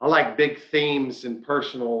like big themes in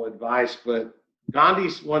personal advice, but Gandhi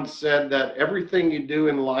once said that everything you do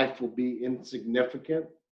in life will be insignificant,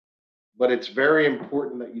 but it's very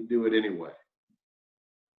important that you do it anyway.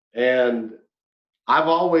 And I've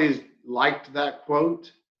always liked that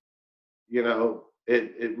quote.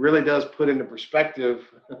 It really does put into perspective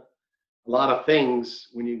a lot of things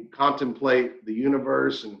when you contemplate the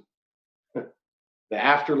universe and the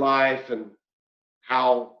afterlife and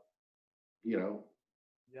how,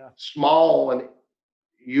 small and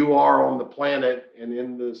you are on the planet and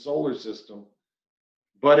in the solar system.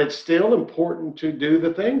 but it's still important to do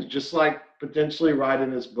the things, just like potentially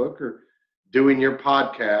writing this book or doing your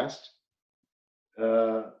podcast.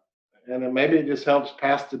 And then maybe it just helps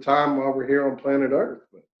pass the time while we're here on planet Earth.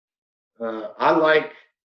 But I like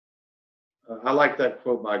that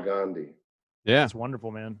quote by Gandhi. Yeah, it's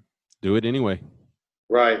wonderful, man. Do it anyway.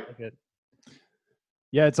 Right. Okay.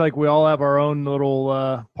 Yeah, it's like we all have our own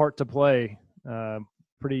little part to play.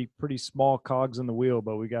 Pretty small cogs in the wheel,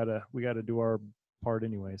 but we gotta do our part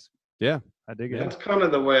anyways. Yeah, I dig it. That's kind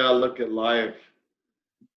of the way I look at life,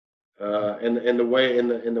 and the way in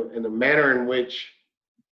the manner in which,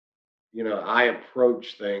 you know, I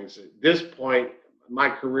approach things. At this point, my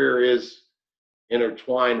career is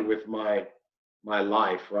intertwined with my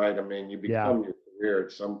life, right? I mean, you become your career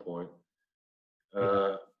at some point.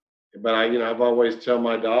 But I've always tell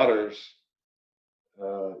my daughters,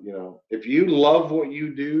 you know, if you love what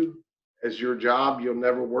you do as your job, you'll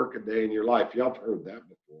never work a day in your life. Y'all have heard that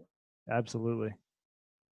before. Absolutely.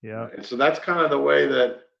 Yeah. And so that's kind of the way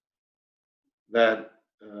that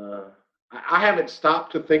I haven't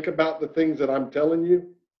stopped to think about the things that I'm telling you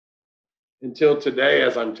until today,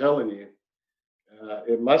 as I'm telling you.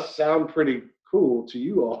 It must sound pretty cool to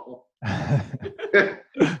you all.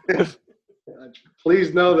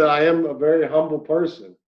 Please know that I am a very humble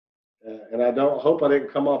person, and I hope I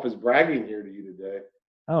didn't come off as bragging here to you today.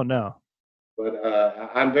 Oh, no. But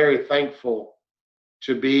I'm very thankful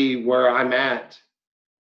to be where I'm at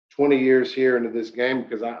 20 years here into this game,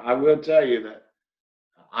 because I will tell you that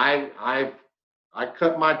I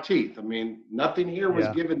cut my teeth. I mean, nothing here was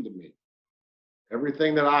given to me.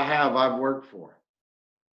 Everything that I have, I've worked for.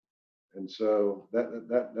 And so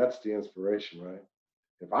that's the inspiration, right?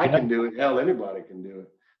 If I can do it, hell, anybody can do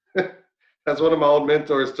it. That's one of my old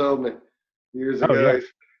mentors told me years ago. Yeah.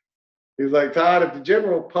 He's like, Todd, if the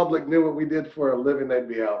general public knew what we did for a living, they'd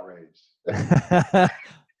be outraged.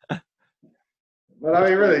 But I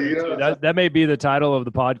mean, really, you know, that may be the title of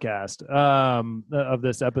the podcast, of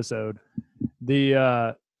this episode.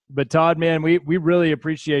 But Todd, man, we really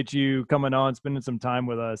appreciate you coming on, spending some time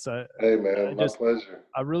with us. Hey, man, my pleasure.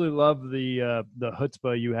 I really love the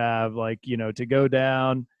chutzpah you have, like, you know, to go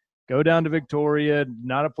down to Victoria,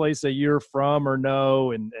 not a place that you're from or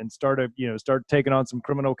know, and start taking on some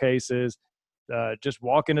criminal cases. Just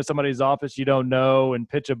walk into somebody's office you don't know and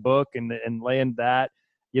pitch a book and land that,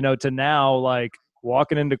 you know, to now like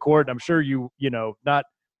walking into court. I'm sure you know, not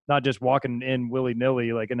just walking in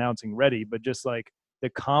willy-nilly like announcing ready, but just like the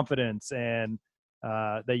confidence and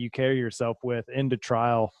that you carry yourself with into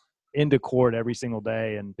trial, into court every single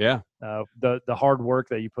day, and the hard work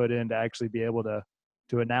that you put in to actually be able to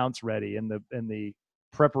announce ready, and the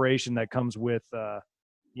preparation that comes with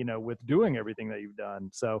with doing everything that you've done.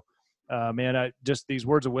 So man, just these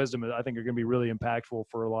words of wisdom I think are going to be really impactful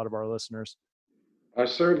for a lot of our listeners. I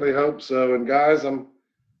certainly hope so. And guys, I'm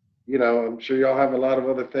sure y'all have a lot of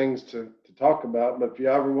other things to talk about, but if you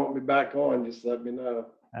ever want me back on, just let me know.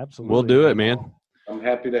 Absolutely. We'll do it, man. I'm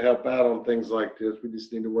happy to help out on things like this. We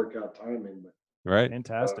just need to work out timing. But, right.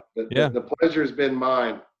 Fantastic. The pleasure has been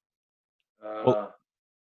mine.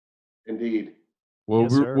 Indeed. Well,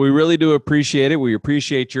 yes, we really do appreciate it. We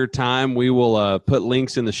appreciate your time. We will put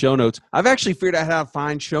links in the show notes. I've actually figured out how to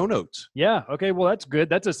find show notes. Yeah. Okay. Well, that's good.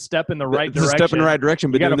 That's a step in the right direction. A step in the right direction.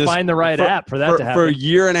 But you got to find the right app for that to happen. For a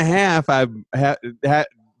year and a half, I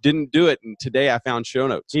didn't do it, and today I found show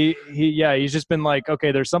notes. He's just been like,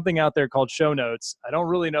 okay, there's something out there called show notes. I don't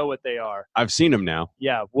really know what they are. I've seen them now.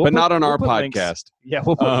 Yeah, but not on our podcast. Links. Yeah,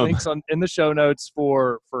 we'll put links in the show notes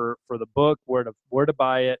for the book, where to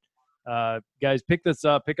buy it. Guys, pick this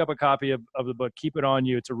up. Pick up a copy of the book. Keep it on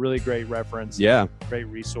you. It's a really great reference. Yeah, great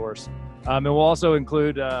resource. And we'll also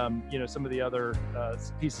include some of the other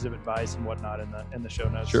pieces of advice and whatnot in the show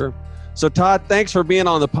notes. Sure. So Todd, thanks for being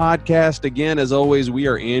on the podcast again. As always, we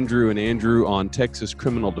are Andrew and Andrew on Texas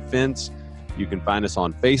Criminal Defense. You can find us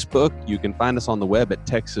on Facebook. You can find us on the web at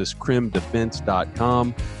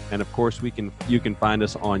texascrimdefense.com. And of course, you can find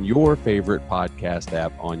us on your favorite podcast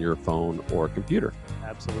app on your phone or computer.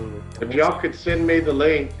 Absolutely. If y'all could send me the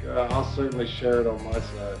link, I'll certainly share it on my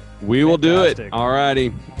side. We will do it. All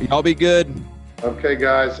righty. Y'all be good. Okay,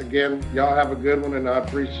 guys. Again, y'all have a good one, and I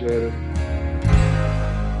appreciate it.